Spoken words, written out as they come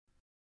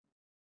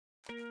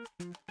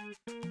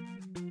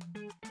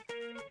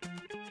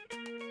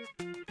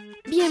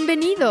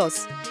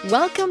Bienvenidos!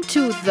 Welcome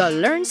to the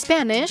Learn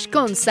Spanish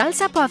con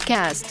Salsa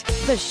podcast,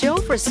 the show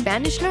for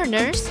Spanish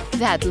learners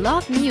that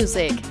love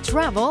music,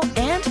 travel,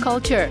 and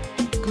culture.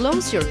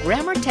 Close your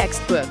grammar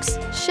textbooks,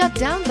 shut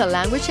down the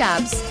language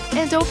apps,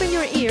 and open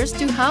your ears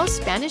to how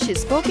Spanish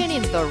is spoken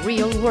in the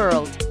real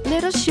world.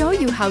 Let us show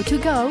you how to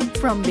go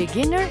from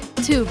beginner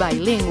to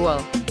bilingual.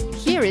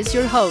 Here is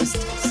your host,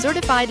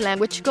 certified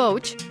language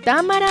coach,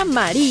 Tamara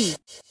Marie.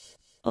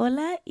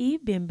 Hola y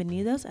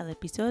bienvenidos al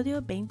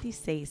episodio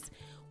 26.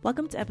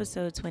 Welcome to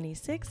episode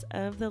 26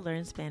 of the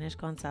Learn Spanish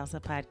con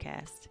Salsa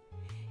podcast.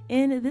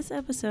 In this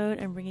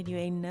episode, I'm bringing you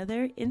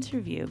another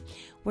interview.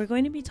 We're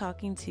going to be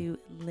talking to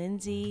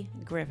Lindsay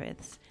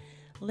Griffiths.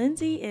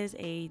 Lindsay is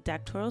a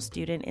doctoral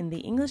student in the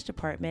English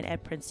department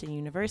at Princeton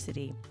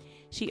University.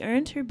 She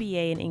earned her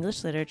BA in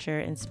English Literature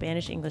and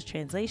Spanish-English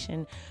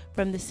Translation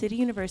from the City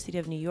University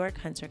of New York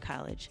Hunter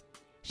College.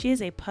 She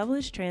is a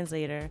published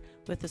translator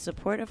with the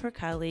support of her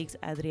colleagues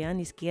Adrián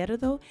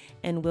Izquierdo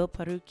and Will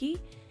Paruki.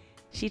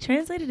 She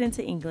translated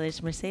into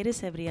English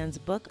Mercedes Cebrian's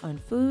book on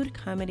food,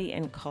 comedy,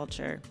 and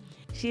culture.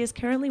 She is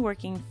currently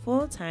working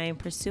full-time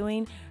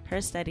pursuing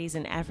her studies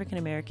in African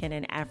American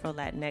and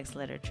Afro-Latinx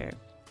literature.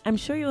 I'm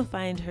sure you'll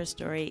find her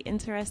story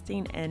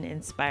interesting and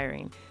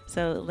inspiring.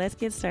 So let's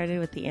get started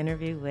with the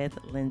interview with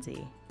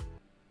Lindsay.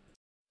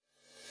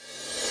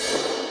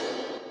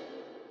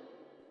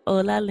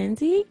 Hola,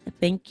 Lindsay.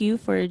 Thank you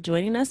for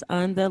joining us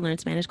on the Learn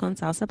Spanish con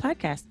Salsa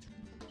podcast.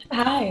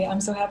 Hi, I'm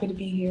so happy to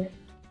be here.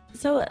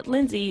 So,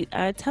 Lindsay,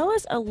 tell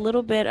us a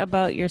little bit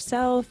about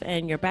yourself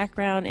and your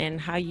background and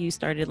how you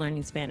started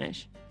learning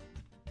Spanish.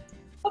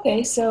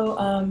 Okay, so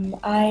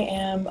I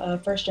am a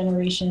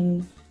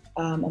first-generation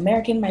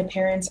American. My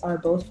parents are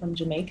both from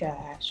Jamaica,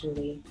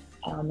 actually,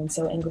 and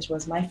so English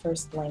was my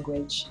first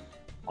language.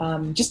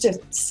 Just to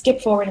skip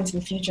forward into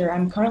the future,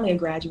 I'm currently a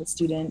graduate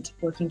student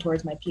working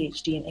towards my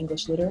PhD in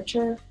English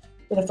literature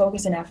with a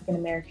focus in African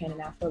American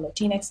and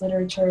Afro-Latinx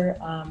literature.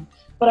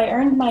 But I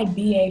earned my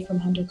BA from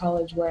Hunter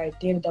College, where I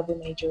did a double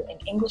major in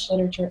English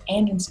literature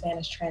and in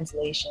Spanish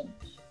translation.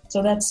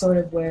 So that's sort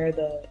of where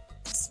the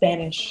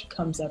Spanish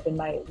comes up in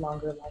my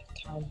longer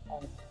lifetime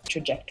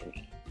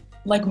trajectory.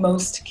 Like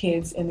most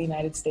kids in the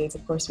United States,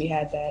 of course, we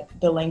had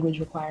the language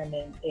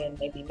requirement in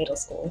maybe middle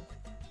school.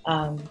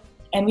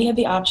 And we had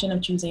the option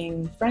of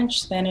choosing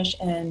French, Spanish,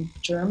 and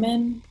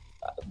German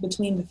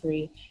between the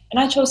three.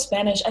 And I chose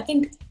Spanish, I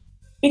think,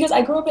 because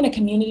I grew up in a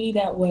community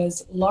that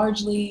was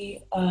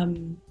largely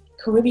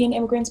Caribbean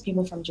immigrants,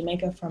 people from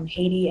Jamaica, from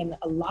Haiti, and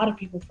a lot of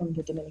people from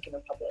the Dominican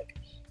Republic.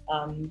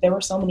 There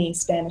were so many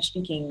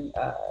Spanish-speaking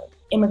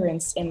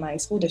immigrants in my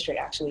school district,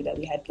 actually, that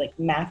we had like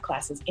math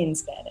classes in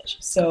Spanish.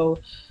 So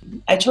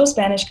I chose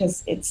Spanish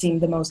because it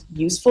seemed the most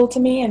useful to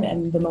me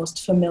and the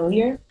most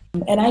familiar.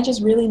 And I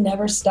just really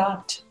never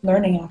stopped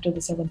learning after the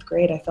 7th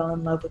grade. I fell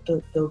in love with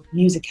the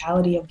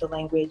musicality of the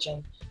language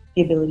and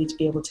the ability to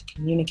be able to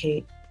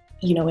communicate,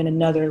 in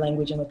another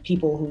language and with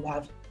people who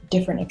have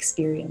different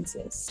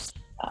experiences.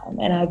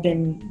 And I've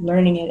been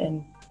learning it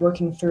and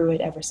working through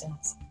it ever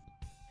since.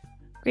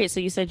 Great. So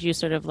you said you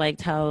sort of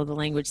liked how the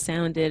language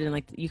sounded and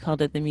like you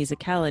called it the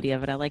musicality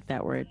of it. I like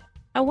that word.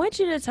 I want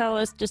you to tell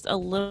us just a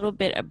little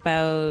bit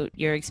about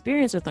your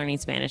experience with learning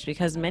Spanish,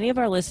 because many of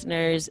our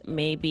listeners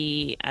may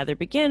be either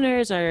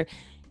beginners or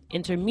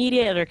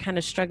intermediate or kind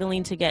of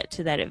struggling to get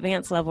to that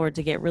advanced level or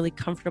to get really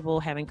comfortable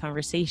having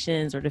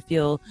conversations or to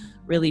feel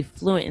really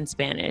fluent in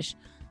Spanish.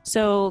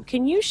 So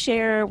can you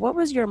share what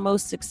was your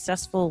most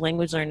successful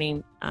language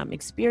learning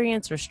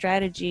experience or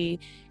strategy,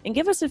 and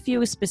give us a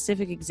few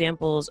specific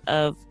examples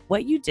of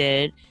what you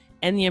did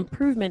and the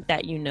improvement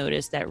that you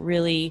noticed that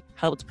really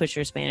helped push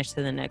your Spanish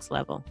to the next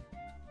level?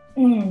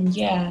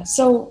 Yeah,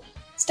 so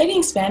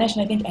studying Spanish,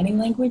 and I think any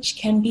language,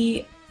 can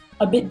be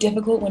a bit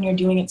difficult when you're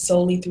doing it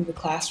solely through the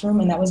classroom,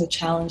 and that was a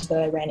challenge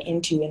that I ran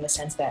into in the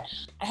sense that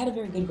I had a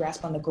very good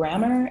grasp on the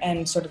grammar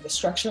and sort of the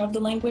structure of the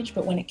language,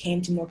 but when it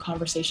came to more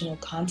conversational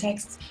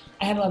contexts,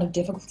 I had a lot of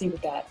difficulty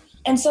with that.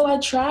 And so I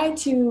tried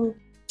to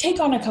take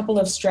on a couple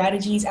of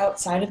strategies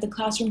outside of the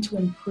classroom to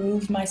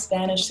improve my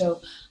Spanish. So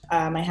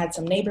I had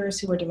some neighbors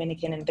who were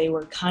Dominican, and they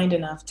were kind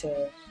enough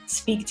to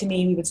speak to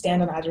me. We would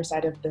stand on either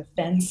side of the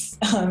fence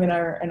in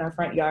our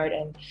front yard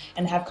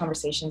and have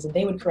conversations, and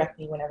they would correct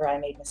me whenever I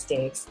made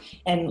mistakes.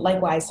 And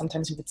likewise,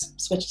 sometimes we would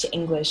switch to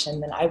English,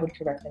 and then I would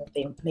correct them if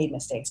they made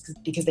mistakes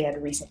because they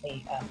had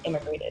recently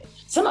immigrated.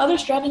 Some other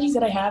strategies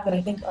that I have that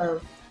I think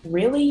are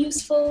really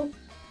useful: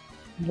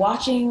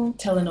 watching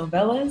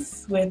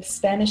telenovelas with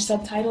Spanish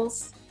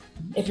subtitles.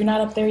 If you're not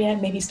up there yet,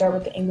 maybe start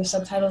with the English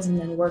subtitles and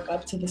then work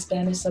up to the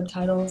Spanish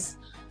subtitles.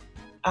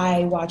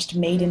 I watched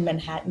Made in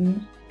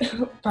Manhattan,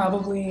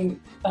 probably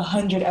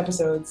 100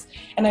 episodes,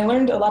 and I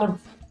learned a lot of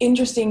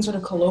interesting sort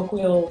of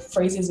colloquial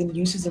phrases and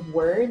uses of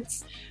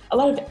words, a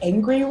lot of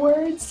angry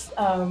words,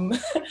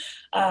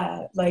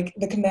 like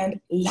the command,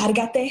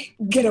 lárgate,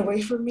 get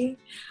away from me,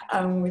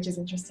 which is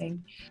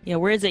interesting. Yeah,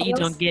 words that you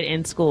don't get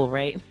in school,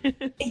 right?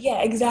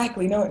 Yeah,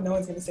 exactly. No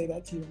one's going to say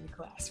that to you in the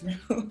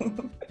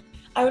classroom.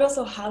 I would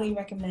also highly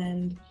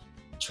recommend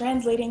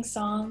translating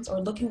songs or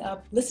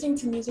listening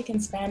to music in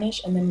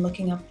Spanish and then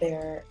looking up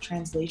their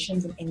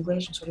translations in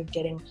English and sort of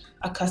getting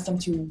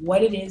accustomed to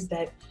what it is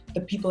that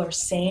the people are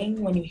saying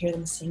when you hear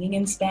them singing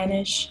in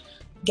Spanish.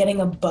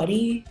 Getting a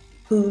buddy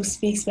who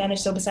speaks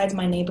Spanish. So besides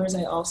my neighbors,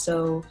 I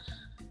also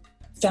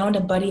found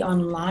a buddy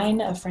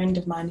online, a friend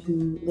of mine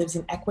who lives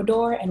in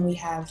Ecuador, and we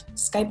have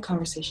Skype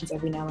conversations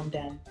every now and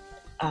then.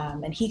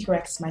 And he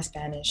corrects my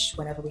Spanish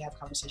whenever we have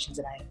conversations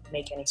and I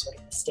make any sort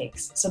of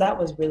mistakes. So that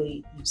was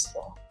really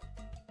useful.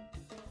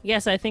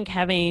 Yes, I think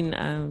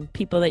having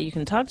people that you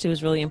can talk to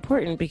is really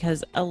important,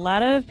 because a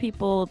lot of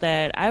people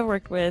that I've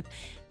worked with,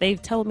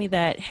 they've told me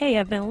that, hey,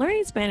 I've been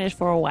learning Spanish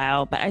for a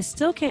while, but I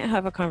still can't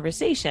have a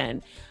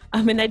conversation.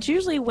 And that's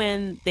usually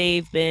when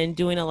they've been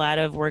doing a lot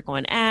of work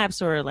on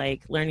apps or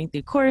like learning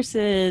through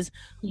courses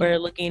or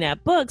looking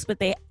at books, but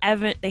they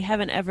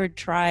haven't ever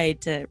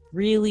tried to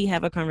really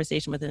have a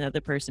conversation with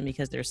another person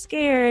because they're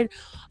scared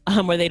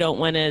or they don't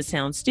want to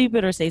sound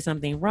stupid or say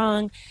something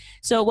wrong.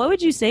 So what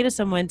would you say to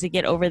someone to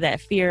get over that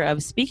fear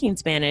of speaking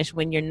Spanish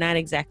when you're not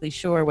exactly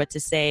sure what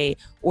to say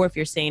or if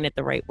you're saying it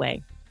the right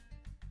way?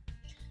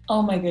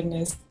 Oh my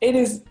goodness. It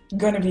is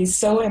going to be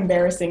so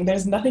embarrassing.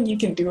 There's nothing you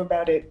can do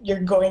about it.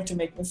 You're going to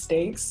make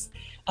mistakes.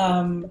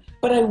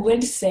 But I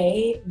would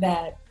say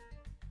that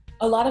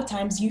a lot of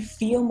times you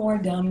feel more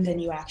dumb than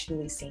you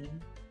actually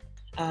seem.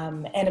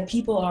 And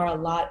people are a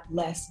lot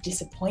less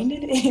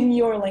disappointed in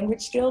your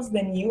language skills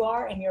than you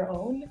are in your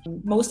own.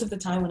 Most of the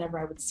time, whenever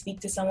I would speak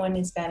to someone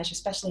in Spanish,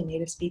 especially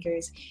native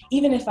speakers,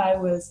 even if I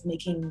was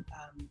making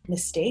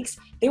mistakes,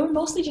 they were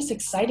mostly just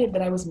excited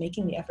that I was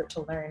making the effort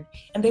to learn,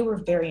 and they were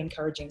very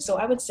encouraging. So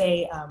I would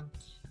say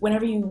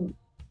whenever you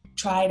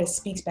try to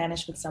speak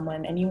Spanish with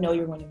someone and you know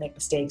you're going to make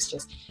mistakes,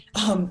 just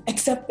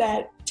accept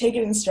that, take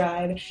it in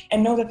stride,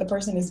 and know that the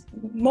person is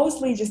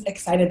mostly just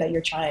excited that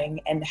you're trying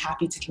and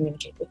happy to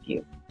communicate with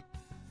you.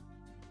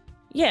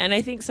 Yeah, and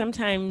I think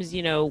sometimes,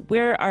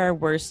 we're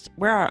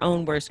our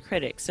own worst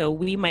critics. So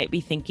we might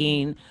be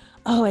thinking,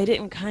 oh, I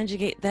didn't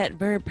conjugate that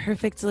verb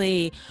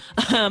perfectly,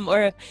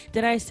 or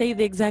did I say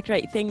the exact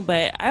right thing?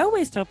 But I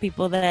always tell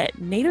people that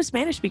native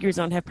Spanish speakers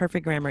don't have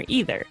perfect grammar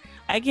either.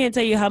 I can't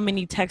tell you how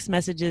many text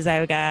messages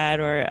I got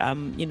or,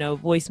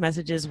 voice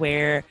messages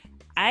where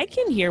I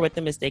can hear what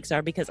the mistakes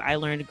are because I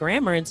learned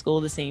grammar in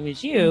school the same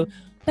as you,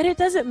 but it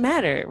doesn't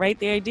matter, right?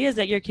 The idea is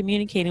that you're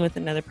communicating with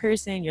another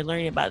person, you're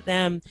learning about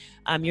them,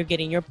 you're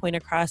getting your point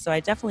across. So I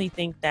definitely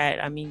think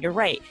that, you're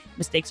right.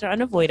 Mistakes are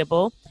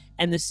unavoidable.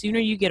 And the sooner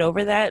you get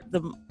over that,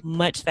 the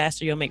much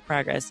faster you'll make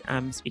progress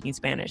speaking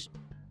Spanish.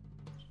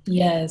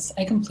 Yes,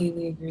 I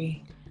completely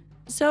agree.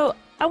 So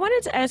I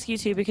wanted to ask you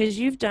too, because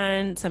you've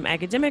done some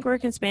academic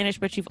work in Spanish,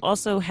 but you've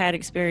also had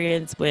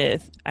experience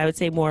with, I would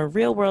say, more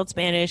real world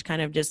Spanish,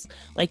 kind of just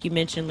like you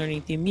mentioned,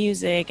 learning through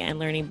music and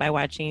learning by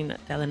watching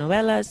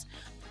telenovelas.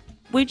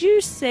 Would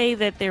you say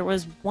that there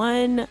was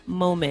one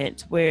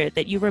moment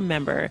that you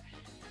remember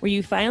where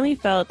you finally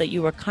felt that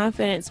you were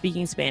confident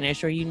speaking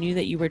Spanish or you knew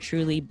that you were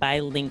truly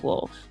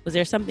bilingual? Was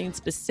there something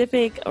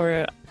specific,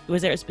 or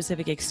was there a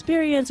specific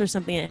experience or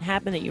something that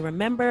happened that you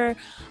remember?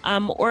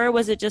 Or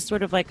was it just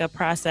sort of like a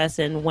process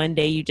and one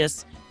day you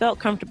just felt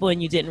comfortable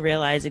and you didn't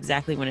realize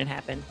exactly when it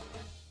happened?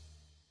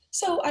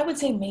 So I would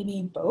say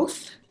maybe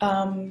both.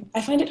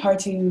 I find it hard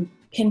to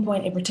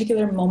pinpoint a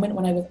particular moment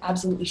when I was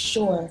absolutely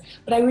sure,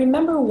 but I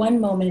remember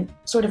one moment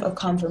sort of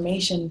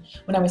confirmation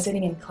when I was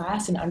sitting in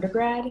class in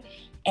undergrad.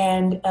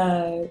 And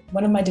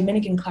one of my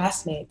Dominican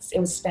classmates, it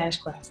was a Spanish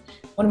class,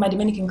 one of my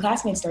Dominican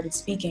classmates started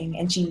speaking,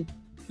 and she,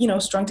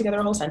 strung together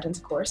a whole sentence,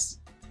 of course.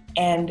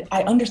 And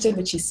I understood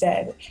what she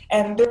said.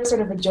 And there was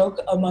sort of a joke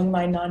among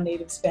my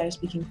non-native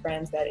Spanish-speaking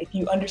friends that if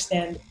you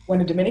understand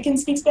when a Dominican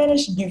speaks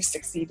Spanish, you've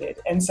succeeded.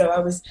 And so I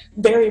was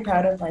very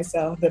proud of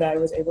myself that I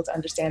was able to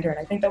understand her. And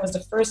I think that was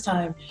the first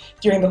time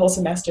during the whole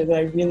semester that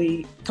I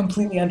really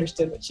completely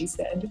understood what she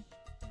said.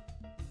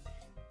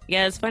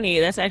 Yeah, it's funny.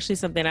 That's actually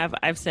something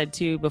I've said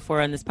too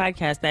before on this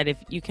podcast, that if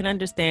you can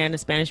understand a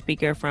Spanish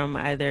speaker from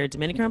either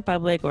Dominican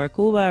Republic or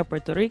Cuba or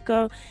Puerto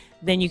Rico,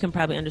 then you can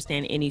probably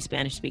understand any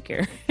Spanish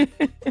speaker.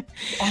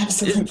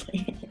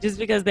 Absolutely. Just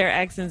because their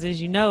accents,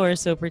 as you know, are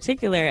so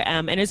particular.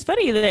 And it's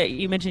funny that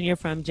you mentioned you're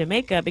from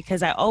Jamaica,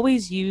 because I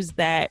always use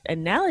that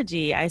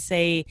analogy. I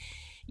say,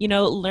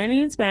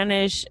 learning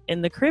Spanish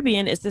in the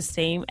Caribbean is the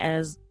same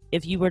as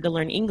if you were to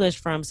learn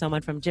English from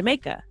someone from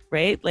Jamaica,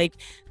 right? Like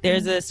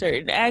there's a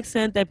certain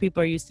accent that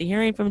people are used to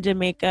hearing from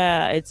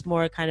Jamaica. It's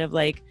more kind of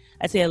like,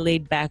 I'd say, a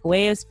laid back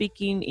way of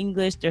speaking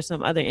English. There's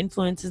some other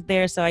influences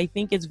there. So I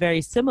think it's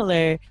very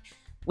similar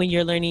when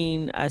you're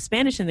learning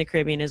Spanish in the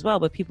Caribbean as well,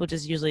 but people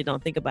just usually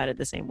don't think about it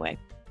the same way.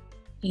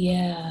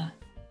 Yeah.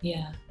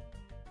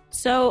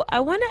 So I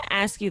want to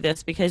ask you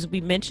this, because we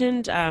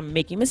mentioned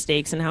making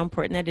mistakes and how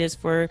important that is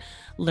for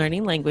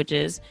learning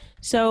languages.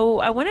 So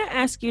I want to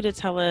ask you to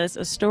tell us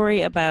a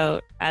story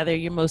about either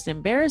your most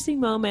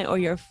embarrassing moment or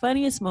your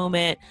funniest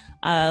moment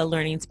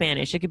learning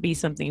Spanish. It could be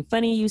something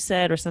funny you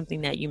said or something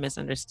that you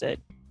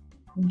misunderstood.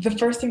 The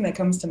first thing that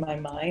comes to my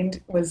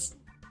mind was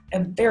a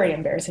very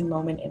embarrassing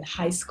moment in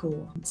high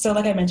school. So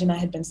like I mentioned, I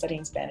had been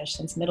studying Spanish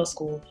since middle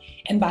school.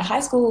 And by high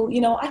school,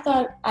 I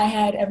thought I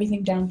had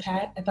everything down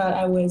pat. I thought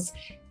I was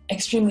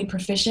extremely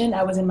proficient.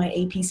 I was in my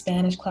AP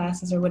Spanish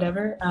classes or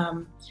whatever.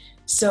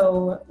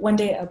 So one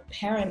day a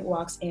parent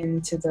walks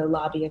into the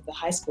lobby of the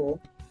high school,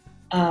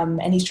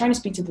 and he's trying to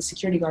speak to the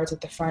security guards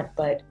at the front,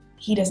 but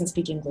he doesn't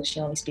speak English, he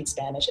only speaks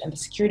Spanish, and the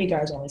security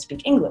guards only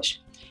speak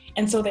English.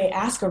 And so they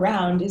ask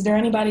around, is there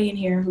anybody in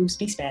here who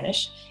speaks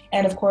Spanish?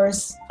 And of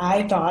course,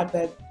 I thought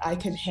that I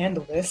could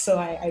handle this, so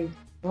I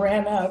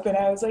ran up and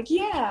I was like,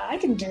 yeah, I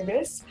can do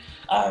this.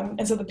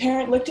 And so the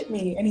parent looked at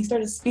me and he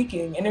started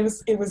speaking, and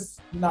it was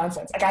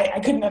nonsense. Like I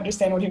couldn't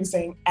understand what he was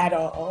saying at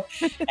all.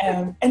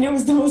 And it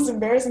was the most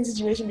embarrassing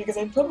situation because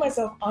I put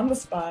myself on the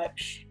spot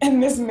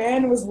and this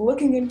man was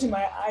looking into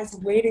my eyes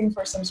waiting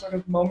for some sort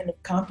of moment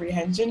of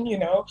comprehension,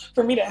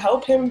 for me to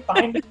help him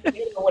find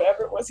it or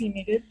whatever it was he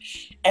needed.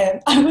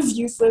 And I was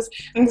useless.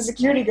 And the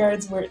security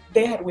guards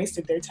they had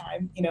wasted their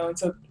time, and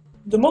so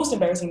the most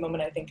embarrassing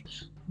moment, I think,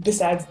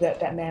 besides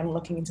that man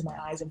looking into my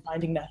eyes and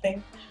finding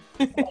nothing,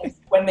 was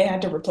when they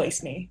had to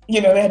replace me.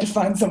 They had to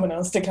find someone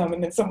else to come,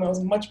 and then someone else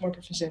much more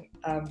proficient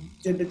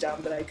did the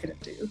job that I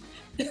couldn't do.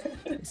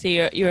 So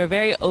you were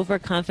very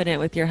overconfident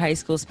with your high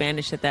school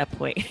Spanish at that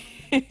point.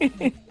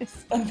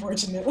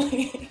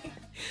 Unfortunately.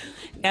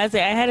 Yeah, I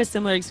had a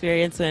similar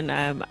experience when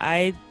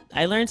I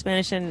learned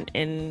Spanish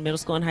in middle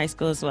school and high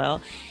school as well.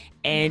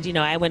 And,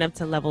 I went up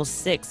to level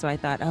 6, so I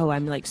thought,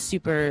 I'm like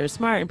super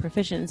smart and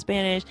proficient in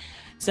Spanish.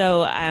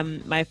 So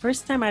my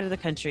first time out of the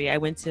country, I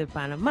went to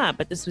Panama,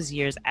 but this was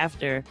years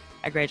after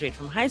I graduated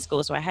from high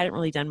school, so I hadn't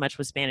really done much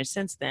with Spanish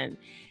since then.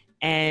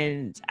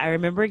 And I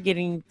remember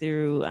getting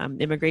through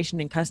immigration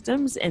and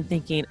customs and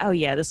thinking, oh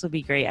yeah, this will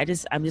be great.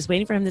 I'm just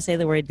waiting for him to say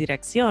the word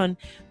dirección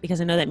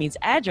because I know that means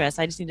address.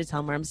 I just need to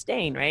tell him where I'm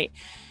staying, right?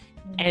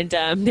 And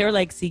they were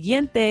like,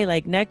 siguiente,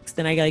 like next.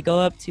 And I go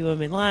up to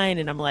him in line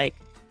and I'm like,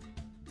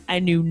 I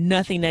knew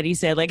nothing that he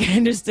said. Like I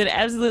understood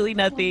absolutely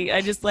nothing.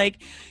 I just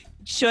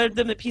showed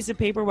them the piece of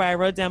paper where I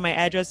wrote down my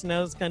address and I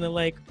was kind of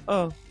like,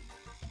 oh,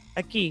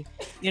 aquí,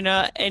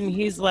 and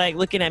he's like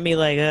looking at me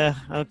like,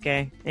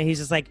 okay. And he's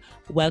just like,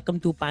 welcome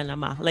to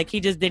Panama. Like he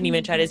just didn't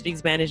even try to speak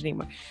Spanish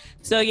anymore.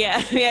 So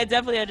yeah, I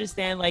definitely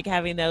understand like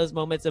having those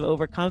moments of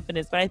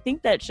overconfidence, but I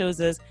think that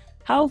shows us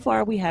how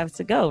far we have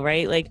to go,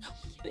 right? Like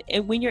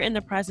when you're in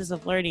the process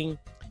of learning,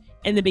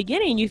 in the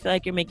beginning, you feel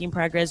like you're making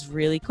progress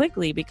really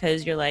quickly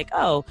because you're like,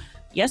 oh,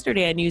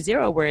 yesterday I knew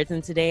 0 words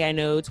and today I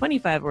know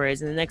 25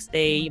 words. And the next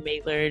day you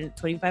may learn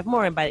 25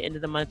 more. And by the end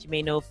of the month, you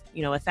may know,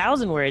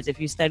 1,000 words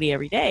if you study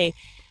every day.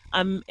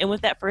 And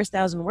with that first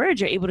 1,000 words,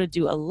 you're able to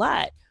do a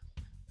lot.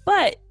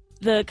 But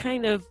the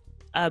kind of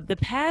the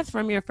path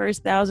from your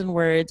first 1,000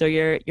 words or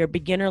your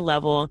beginner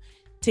level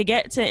to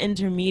get to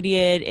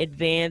intermediate,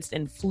 advanced,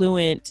 and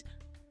fluent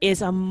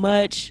is a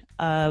much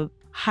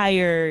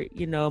higher,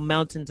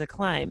 mountain to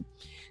climb.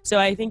 So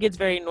I think it's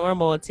very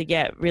normal to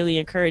get really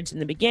encouraged in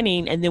the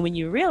beginning. And then when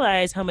you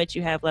realize how much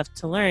you have left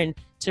to learn,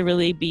 to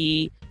really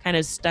be kind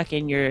of stuck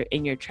in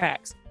your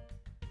tracks.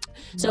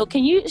 So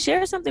can you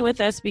share something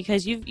with us?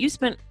 Because you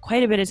spent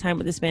quite a bit of time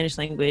with the Spanish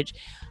language,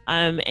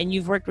 and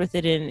you've worked with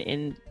it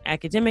in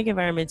academic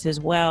environments as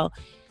well.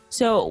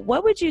 So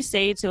what would you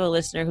say to a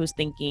listener who's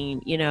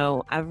thinking,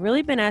 I've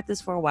really been at this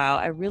for a while.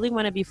 I really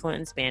want to be fluent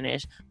in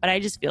Spanish, but I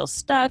just feel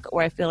stuck,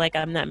 or I feel like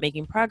I'm not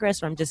making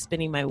progress, or I'm just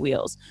spinning my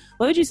wheels.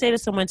 What would you say to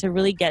someone to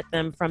really get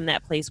them from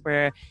that place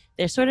where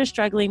they're sort of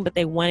struggling, but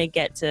they want to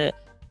get to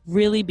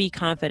really be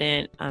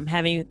confident,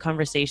 having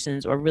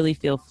conversations, or really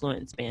feel fluent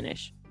in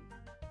Spanish?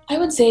 I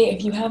would say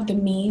if you have the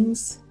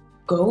means,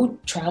 go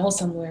travel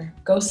somewhere.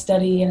 Go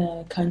study in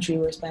a country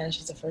where Spanish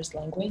is the first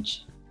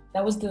language.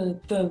 That was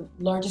the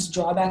largest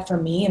drawback for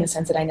me, in the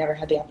sense that I never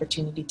had the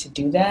opportunity to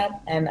do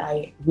that, and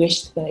I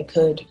wished that I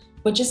could.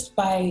 But just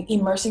by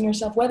immersing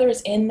yourself, whether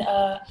it's in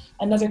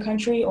another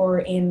country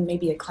or in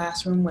maybe a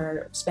classroom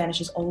where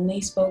Spanish is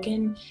only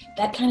spoken,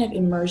 that kind of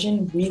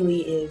immersion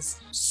really is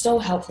so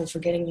helpful for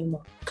getting you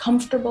more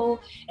comfortable,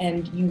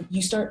 and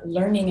you start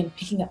learning and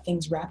picking up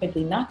things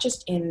rapidly, not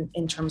just in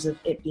terms of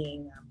it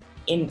being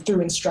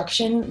through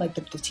instruction, like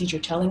the teacher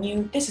telling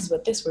you, this is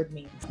what this word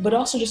means, but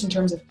also just in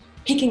terms of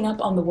picking up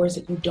on the words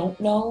that you don't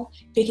know,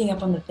 picking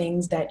up on the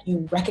things that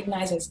you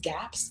recognize as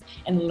gaps,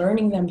 and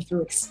learning them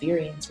through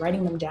experience,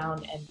 writing them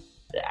down. And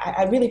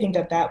I really think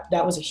that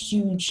was a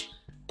huge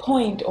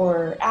point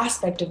or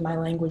aspect of my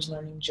language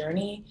learning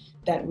journey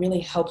that really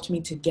helped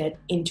me to get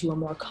into a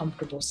more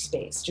comfortable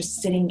space,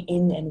 just sitting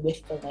in and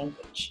with the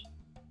language.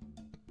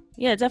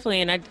 Yeah,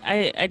 definitely. And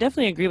I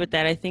definitely agree with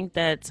that. I think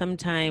that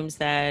sometimes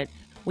that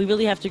we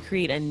really have to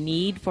create a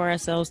need for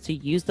ourselves to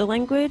use the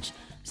language.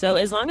 So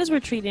as long as we're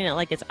treating it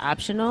like it's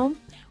optional,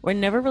 we're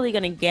never really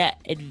going to get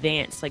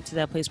advanced, like to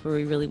that place where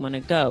we really want to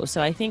go.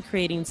 So I think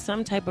creating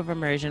some type of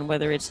immersion,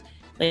 whether it's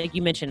like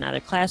you mentioned, not a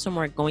classroom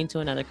or going to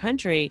another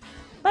country,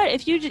 But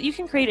if you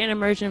can create an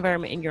immersion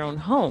environment in your own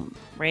home,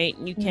 right?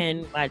 You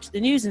can watch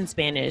the news in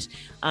Spanish.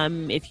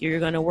 If you're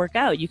going to work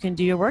out, you can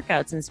do your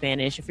workouts in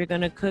Spanish. If you're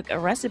going to cook a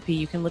recipe,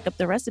 you can look up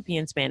the recipe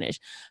in Spanish.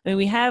 I mean,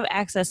 we have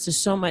access to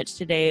so much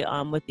today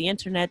with the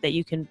internet that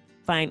you can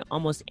find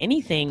almost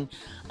anything.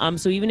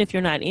 So even if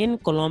you're not in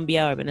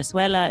Colombia or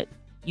Venezuela,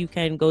 you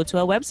can go to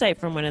a website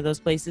from one of those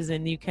places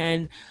and you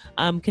can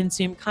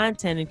consume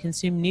content and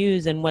consume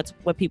news and what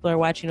people are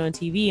watching on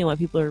TV and what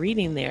people are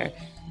reading there.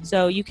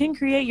 So you can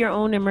create your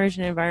own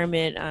immersion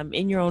environment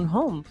in your own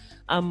home,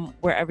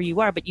 wherever you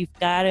are, but you've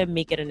got to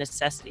make it a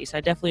necessity. So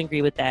I definitely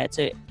agree with that.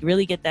 To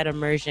really get that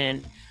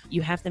immersion,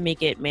 you have to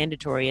make it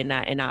mandatory and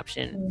not an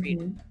option for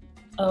you.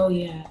 Oh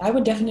yeah, I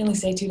would definitely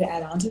say too, to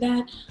add on to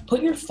that,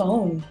 put your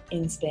phone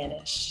in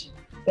Spanish.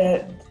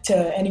 That,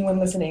 to anyone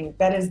listening,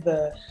 that is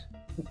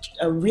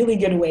a really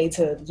good way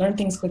to learn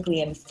things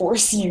quickly and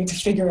force you to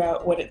figure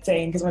out what it's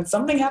saying. Because when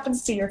something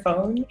happens to your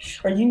phone,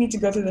 or you need to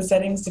go through the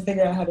settings to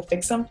figure out how to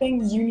fix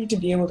something, you need to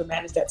be able to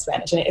manage that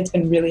Spanish. And it's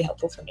been really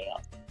helpful for me.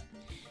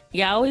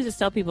 Yeah, I always just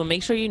tell people,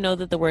 make sure you know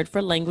that the word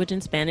for language in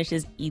Spanish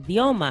is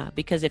idioma,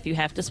 because if you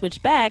have to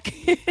switch back,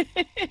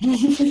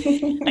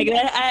 like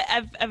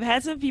I've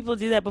had some people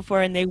do that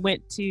before, and they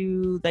went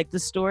to like the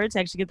store to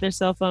actually get their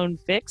cell phone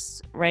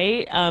fixed,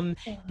 right? And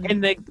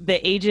the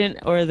agent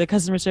or the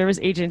customer service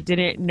agent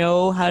didn't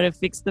know how to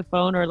fix the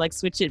phone or like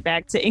switch it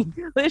back to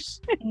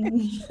English.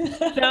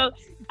 So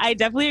I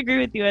definitely agree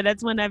with you, and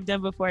that's one I've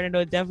done before. And I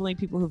know definitely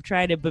people who've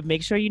tried it, but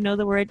make sure you know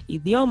the word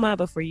idioma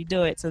before you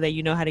do it, so that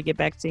you know how to get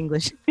back to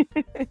English.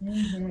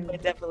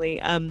 But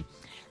definitely.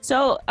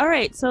 So, all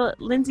right. So,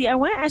 Lindsay, I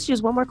want to ask you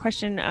just one more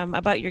question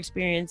about your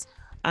experience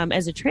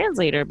as a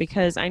translator,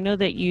 because I know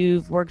that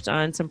you've worked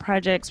on some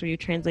projects where you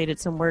translated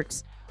some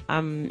works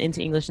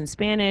into English and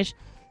Spanish.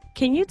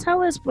 Can you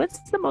tell us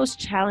what's the most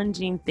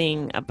challenging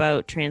thing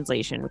about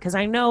translation? Because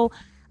I know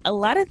a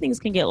lot of things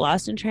can get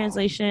lost in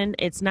translation.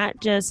 It's not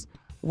just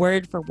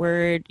word for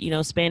word,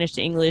 Spanish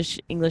to English,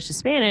 English to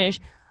Spanish.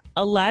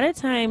 A lot of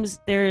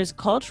times there's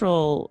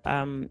cultural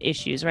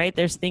issues, right?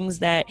 There's things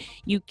that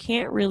you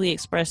can't really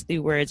express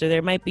through words, or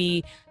there might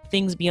be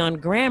things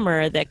beyond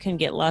grammar that can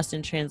get lost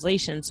in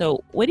translation.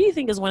 So what do you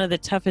think is one of the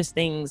toughest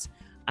things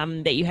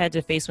that you had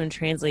to face when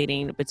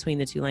translating between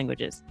the two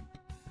languages?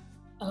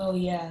 Oh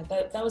yeah,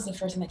 that was the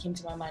first thing that came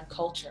to my mind,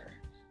 culture.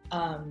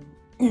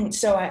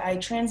 So I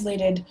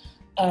translated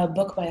a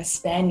book by a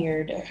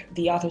Spaniard.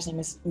 The author's name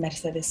is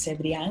Mercedes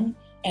Cebrián,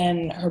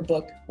 and her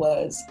book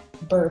was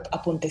Burp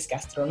Apuntes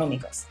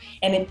Gastronómicos.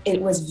 And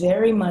it was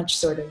very much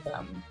sort of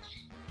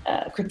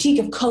a critique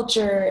of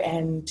culture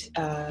and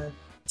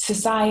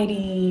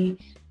society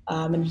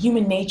and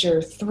human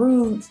nature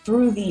through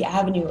the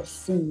avenue of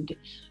food.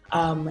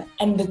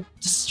 And the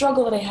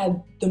struggle that I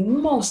had the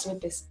most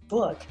with this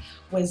book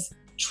was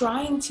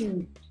trying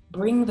to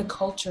bring the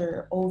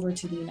culture over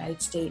to the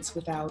United States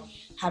without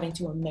having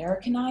to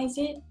Americanize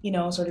it,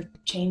 sort of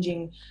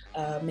changing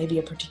maybe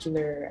a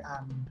particular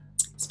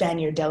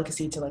Spaniard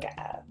delicacy to like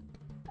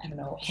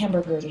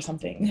hamburgers or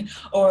something,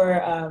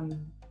 or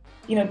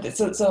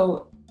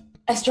so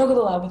I struggled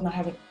a lot with not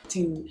having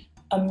to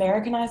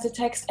Americanize the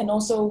text, and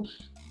also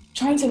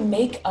trying to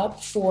make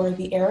up for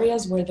the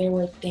areas where there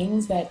were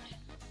things that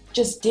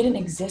just didn't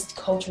exist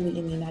culturally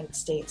in the United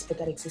States, but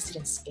that existed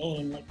in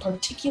Spain, like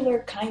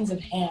particular kinds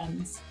of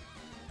hams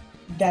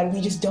that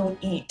we just don't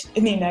eat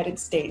in the United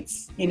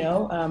States,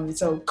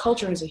 So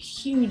culture is a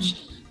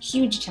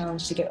huge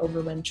challenge to get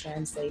over when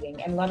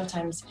translating. And a lot of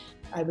times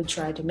I would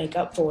try to make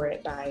up for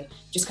it by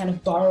just kind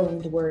of borrowing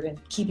the word and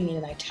keeping it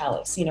in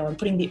italics, and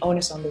putting the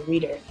onus on the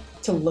reader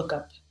to look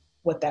up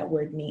what that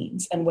word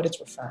means and what it's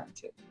referring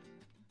to.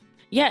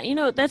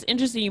 Yeah, that's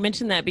interesting you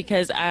mentioned that,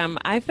 because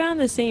I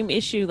found the same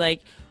issue.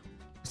 Like,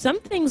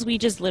 some things we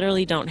just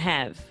literally don't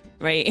have,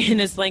 right, in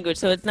this language.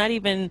 So it's not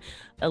even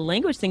a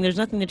language thing. There's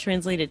nothing to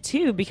translate it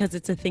to, because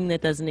it's a thing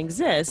that doesn't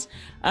exist.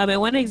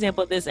 And one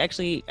example of this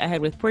actually I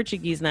had with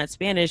Portuguese, not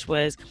Spanish,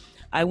 was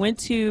I went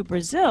to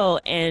Brazil,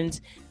 and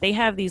they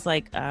have these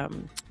like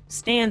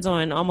stands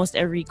on almost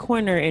every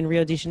corner in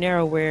Rio de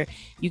Janeiro where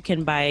you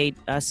can buy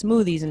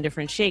smoothies and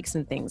different shakes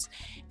and things.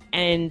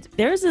 And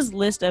there's this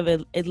list of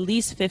at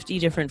least 50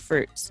 different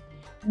fruits.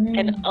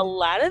 And a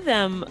lot of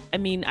them,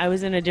 I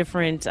was in a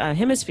different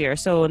hemisphere.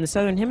 So in the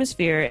southern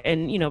hemisphere,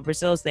 and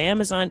Brazil is the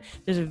Amazon,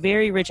 there's a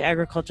very rich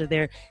agriculture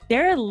there.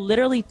 There are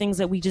literally things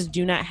that we just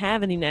do not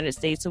have in the United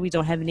States, so we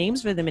don't have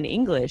names for them in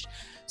English.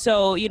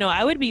 So,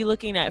 I would be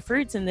looking at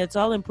fruits, and it's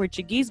all in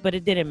Portuguese, but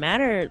it didn't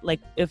matter like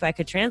if I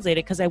could translate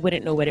it, because I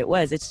wouldn't know what it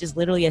was. It's just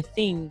literally a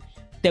thing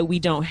that we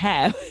don't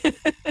have.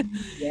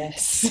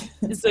 Yes.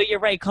 So you're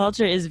right.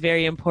 Culture is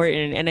very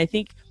important. And I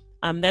think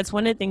that's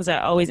one of the things I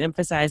always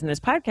emphasize in this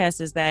podcast,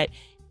 is that,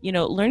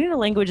 learning a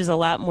language is a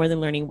lot more than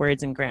learning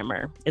words and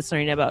grammar. It's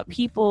learning about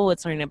people,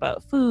 it's learning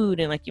about food,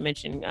 and like you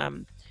mentioned,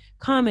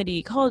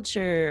 comedy,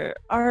 culture,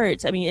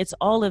 arts. I mean, it's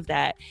all of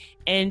that.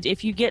 And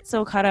if you get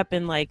so caught up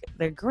in like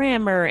the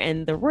grammar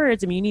and the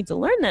words, I mean, you need to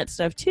learn that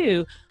stuff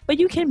too, but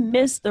you can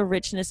miss the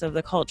richness of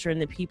the culture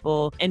and the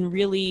people. And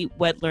really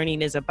what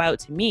learning is about,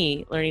 to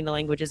me, learning the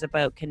language is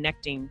about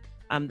connecting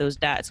those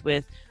dots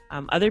with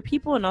other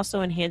people, and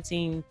also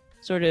enhancing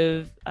sort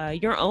of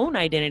your own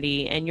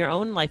identity and your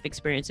own life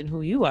experience and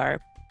who you are.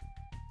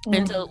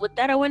 And so with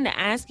that, I wanted to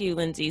ask you,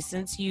 Lindsay,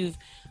 since you've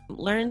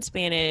learned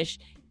Spanish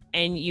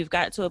and you've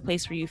got to a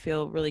place where you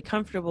feel really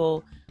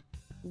comfortable,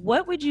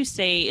 what would you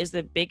say is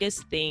the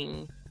biggest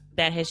thing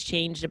that has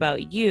changed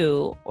about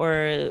you,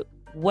 or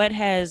what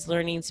has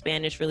learning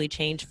Spanish really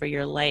changed for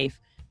your life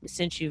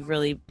since you've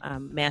really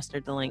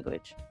mastered the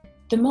language?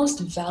 The most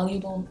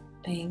valuable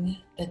thing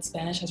that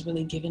Spanish has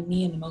really given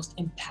me, and the most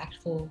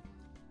impactful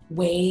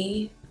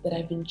way that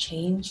I've been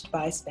changed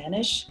by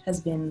Spanish, has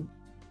been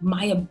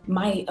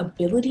my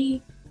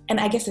ability, and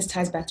I guess this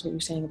ties back to what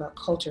you're saying about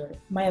culture,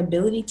 my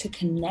ability to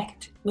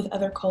connect with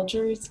other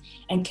cultures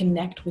and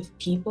connect with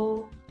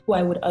people who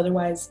I would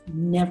otherwise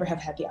never have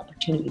had the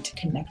opportunity to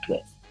connect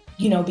with.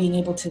 You know, being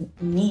able to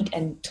meet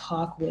and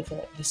talk with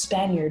the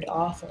Spaniard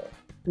author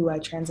who I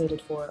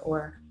translated for.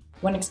 Or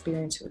one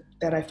experience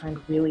that I find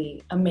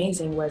really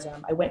amazing was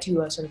I went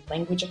to a sort of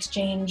language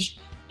exchange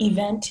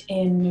event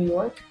in New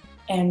York.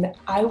 And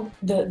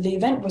the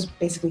event was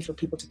basically for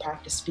people to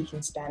practice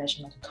speaking Spanish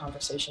in like a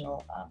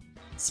conversational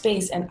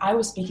space. And I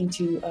was speaking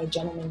to a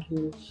gentleman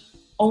who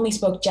only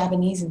spoke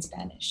Japanese and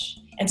Spanish.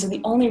 And so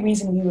the only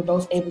reason we were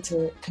both able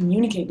to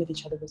communicate with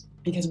each other was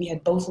because we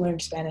had both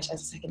learned Spanish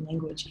as a second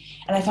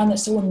language. And I found that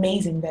so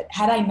amazing that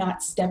had I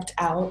not stepped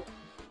out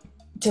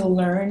to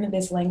learn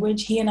this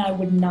language, he and I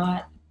would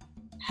not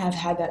have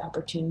had that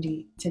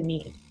opportunity to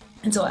meet.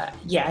 And so,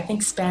 I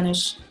think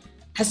Spanish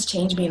has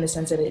changed me in the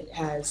sense that it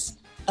has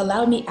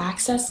allowed me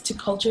access to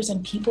cultures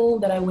and people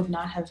that I would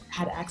not have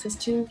had access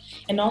to,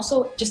 and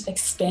also just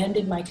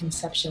expanded my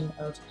conception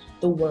of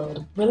the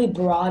world, really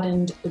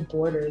broadened the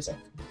borders of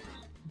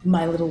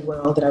my little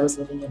world that I was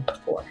living in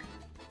before.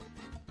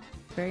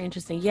 Very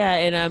interesting. Yeah,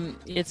 and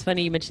it's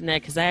funny you mentioned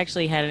that, because I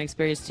actually had an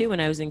experience too.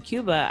 When I was in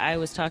Cuba, I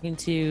was talking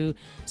to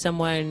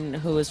someone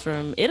who was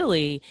from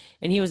Italy,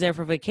 and he was there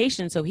for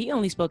vacation, so he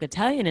only spoke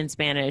Italian and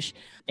Spanish.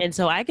 And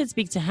so I could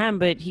speak to him,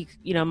 but he,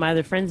 my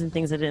other friends and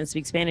things that didn't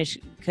speak Spanish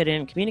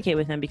couldn't communicate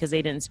with him because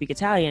they didn't speak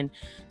Italian.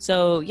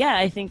 So yeah,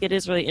 I think it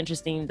is really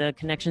interesting, the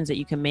connections that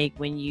you can make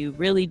when you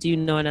really do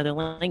know another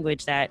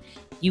language that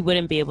you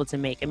wouldn't be able to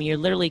make. I mean, you're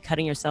literally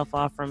cutting yourself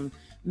off from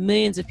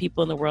millions of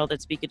people in the world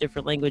that speak a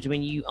different language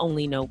when you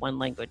only know one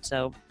language.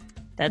 So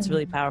that's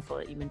really powerful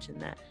that you mentioned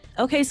that.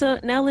 Okay, so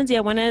now, Lindsay, I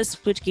want to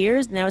switch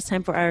gears. Now it's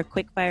time for our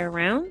quick fire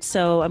round.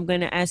 So I'm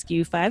going to ask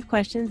you 5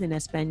 questions in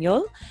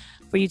Espanol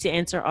for you to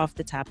answer off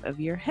the top of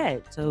your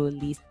head. So,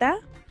 ¿lista?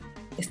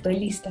 Estoy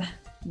lista.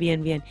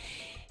 Bien, bien.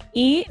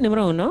 Y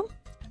número 1,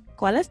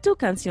 ¿cuál es tu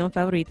canción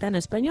favorita en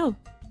español?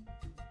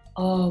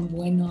 Oh,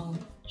 bueno,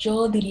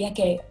 yo diría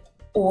que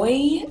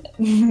hoy,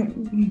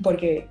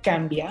 porque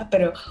cambia,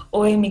 pero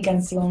hoy mi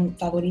canción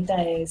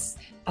favorita es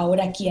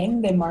Ahora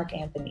Quién, de Marc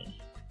Anthony.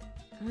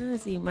 Ah,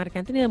 sí, Marc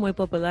Anthony es muy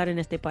popular en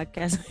este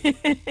podcast.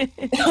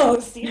 Oh,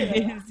 sí,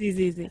 ¿verdad?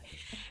 Sí.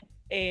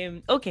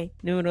 Ok,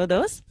 número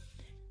 2.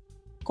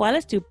 ¿Cuál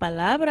es tu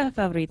palabra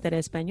favorita en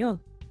español?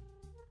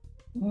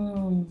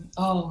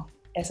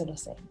 Eso lo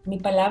sé. Mi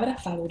palabra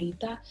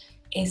favorita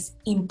es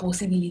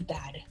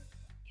imposibilitar.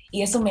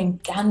 Y eso me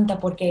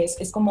encanta porque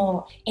es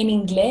como, en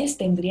inglés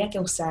tendría que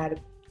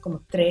usar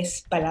como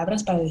 3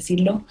 palabras para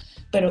decirlo,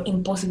 pero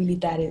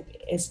imposibilitar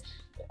es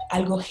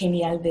algo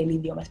genial del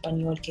idioma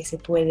español, que se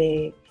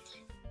puede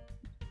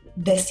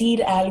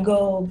decir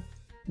algo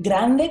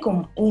grande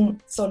con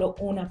solo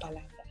una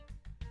palabra.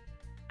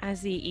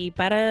 Así, y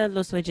para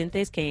los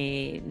oyentes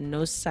que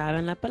no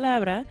saben la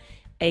palabra,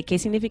 ¿qué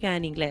significa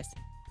en inglés?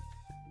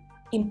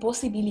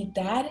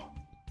 Imposibilitar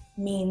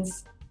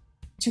means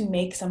to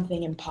make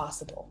something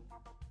impossible.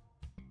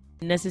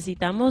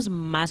 Necesitamos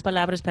más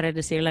palabras para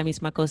decir la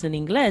misma cosa en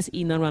inglés,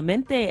 y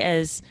normalmente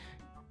es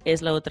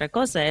la otra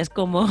cosa. Es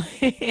como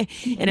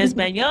en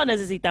español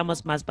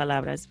necesitamos más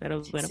palabras,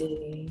 pero bueno,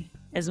 sí.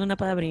 Es una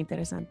palabra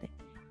interesante.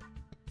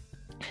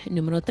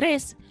 Número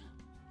 3.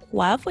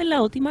 ¿Cuál fue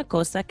la última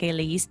cosa que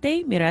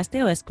leíste,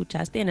 miraste o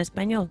escuchaste en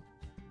español?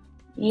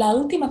 La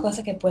última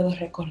cosa que puedo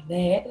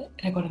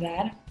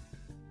recordar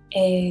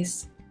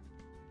es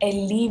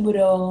el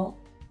libro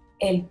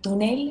El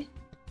túnel,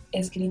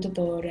 escrito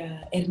por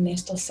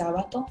Ernesto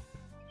Sábato.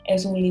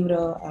 Es un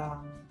libro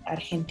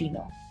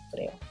argentino,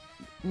 creo.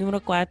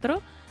 Número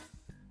 4.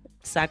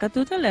 Saca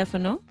tu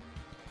teléfono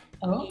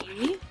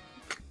y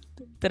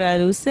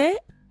traduce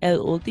el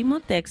último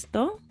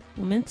texto,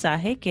 un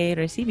mensaje que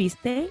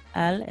recibiste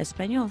al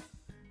español.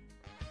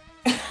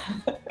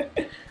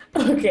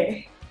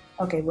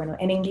 Ok, bueno,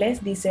 en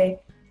inglés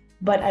dice,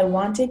 but I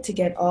wanted to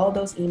get all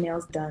those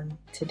emails done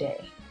today.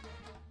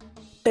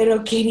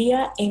 Pero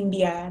quería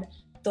enviar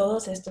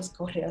todos estos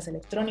correos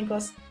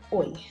electrónicos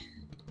hoy.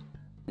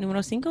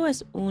 Número 5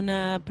 es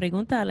una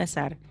pregunta al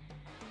azar.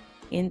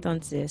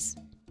 Entonces,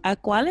 ¿A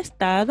cuál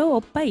estado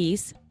o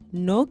país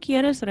no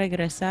quieres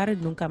regresar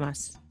nunca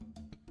más?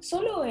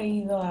 Solo he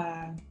ido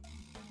a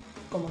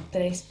como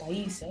 3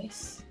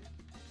 países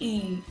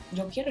y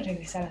yo quiero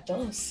regresar a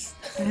todos.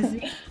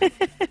 ¿Así?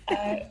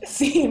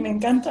 Sí, me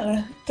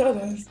encantan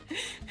todos.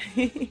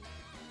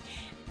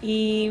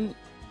 Y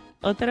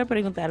otra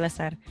pregunta al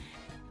azar.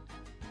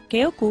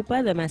 ¿Qué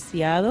ocupa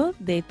demasiado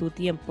de tu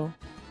tiempo?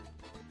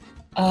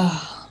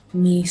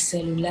 Mi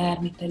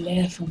celular, mi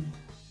teléfono.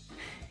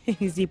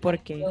 Sí, ¿por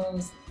qué? Yo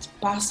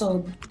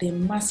paso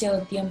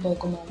demasiado tiempo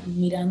como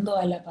mirando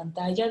a la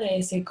pantalla de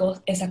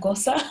esa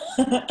cosa.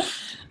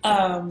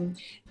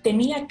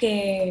 Tenía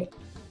que,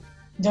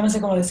 yo no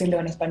sé cómo decirlo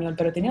en español,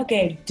 pero tenía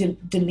que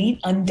delete,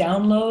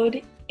 undownload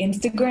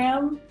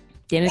Instagram.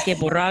 Tienes que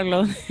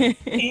borrarlo.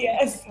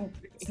 Yes,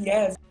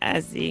 yes.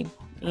 Así.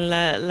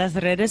 Las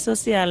redes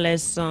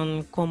sociales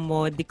son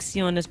como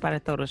adicciones para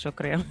todos, yo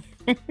creo.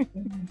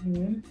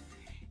 Mm-hmm.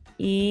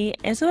 Y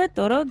eso es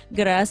todo.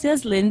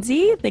 Gracias,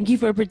 Lindsay. Thank you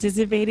for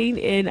participating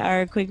in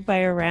our quick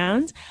fire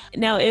round.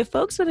 Now, if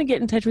folks want to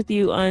get in touch with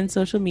you on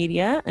social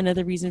media,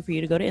 another reason for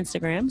you to go to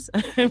Instagrams,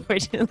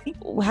 unfortunately,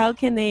 how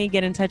can they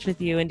get in touch with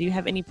you? And do you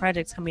have any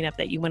projects coming up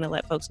that you want to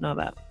let folks know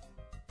about?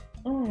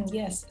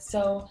 Yes.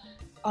 So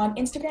on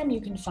Instagram,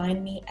 you can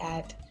find me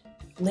at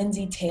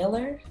Lindsay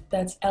Taylor.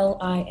 That's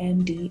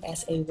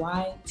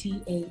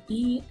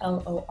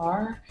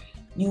LindsayTaelor.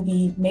 You'll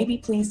be maybe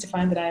pleased to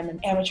find that I'm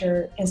an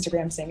amateur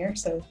Instagram singer,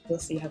 so we'll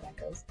see how that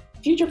goes.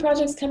 Future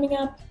projects coming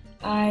up,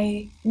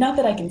 not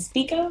that I can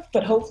speak of,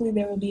 but hopefully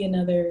there will be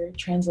another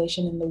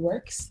translation in the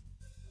works.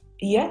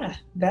 Yeah,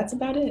 that's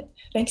about it.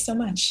 Thanks so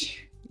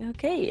much.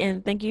 Okay,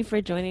 and thank you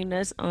for joining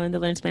us on the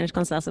Learn Spanish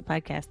con Salsa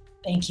podcast.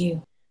 Thank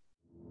you.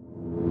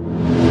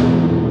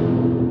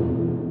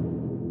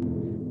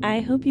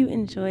 I hope you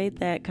enjoyed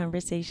that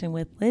conversation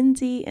with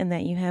Lindsay and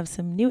that you have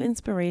some new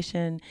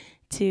inspiration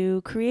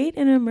to create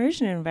an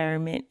immersion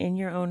environment in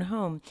your own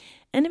home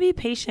and to be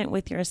patient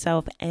with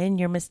yourself and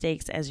your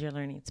mistakes as you're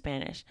learning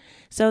Spanish.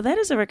 So that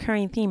is a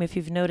recurring theme. If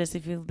you've noticed,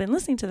 if you've been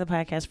listening to the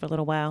podcast for a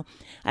little while,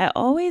 I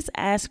always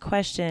ask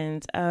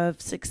questions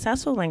of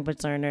successful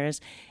language learners,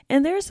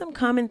 and there are some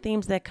common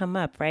themes that come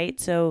up, right?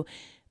 So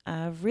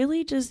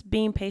really just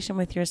being patient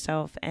with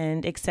yourself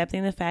and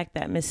accepting the fact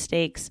that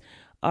mistakes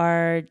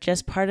are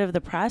just part of the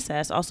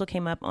process also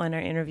came up on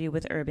our interview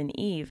with Urban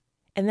Eve.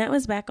 And that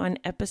was back on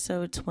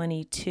episode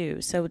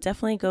 22. So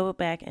definitely go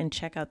back and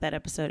check out that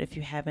episode if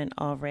you haven't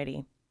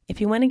already.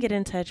 If you want to get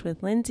in touch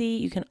with Lindsay,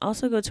 you can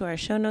also go to our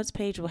show notes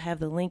page. We'll have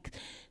the link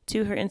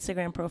to her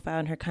Instagram profile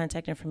and her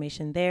contact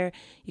information there.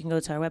 You can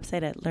go to our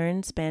website at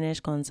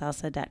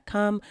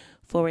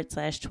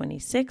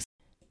learnspanishconsalsa.com/26.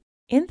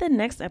 In the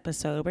next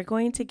episode, we're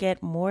going to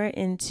get more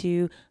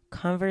into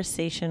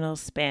conversational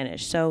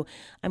Spanish. So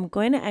I'm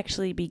going to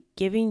actually be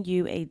giving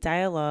you a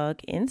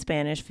dialogue in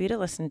Spanish for you to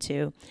listen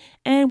to,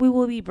 and we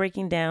will be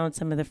breaking down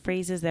some of the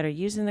phrases that are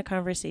used in the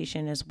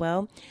conversation as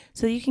well,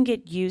 so you can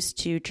get used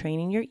to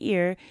training your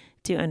ear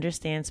to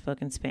understand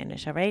spoken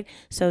Spanish, all right?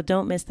 So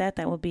don't miss that.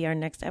 That will be our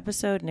next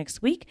episode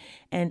next week.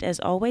 And as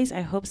always, I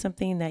hope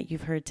something that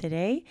you've heard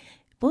today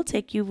will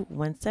take you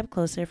one step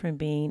closer from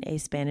being a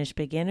Spanish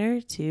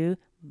beginner to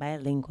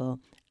bilingual.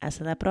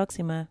 Hasta la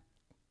próxima.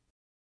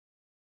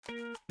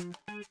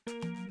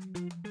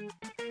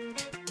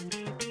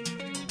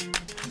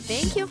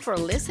 Thank you for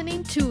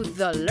listening to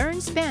the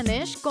Learn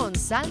Spanish con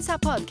Salsa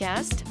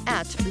podcast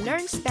at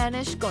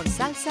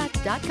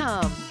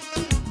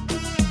learnspanishconsalsa.com.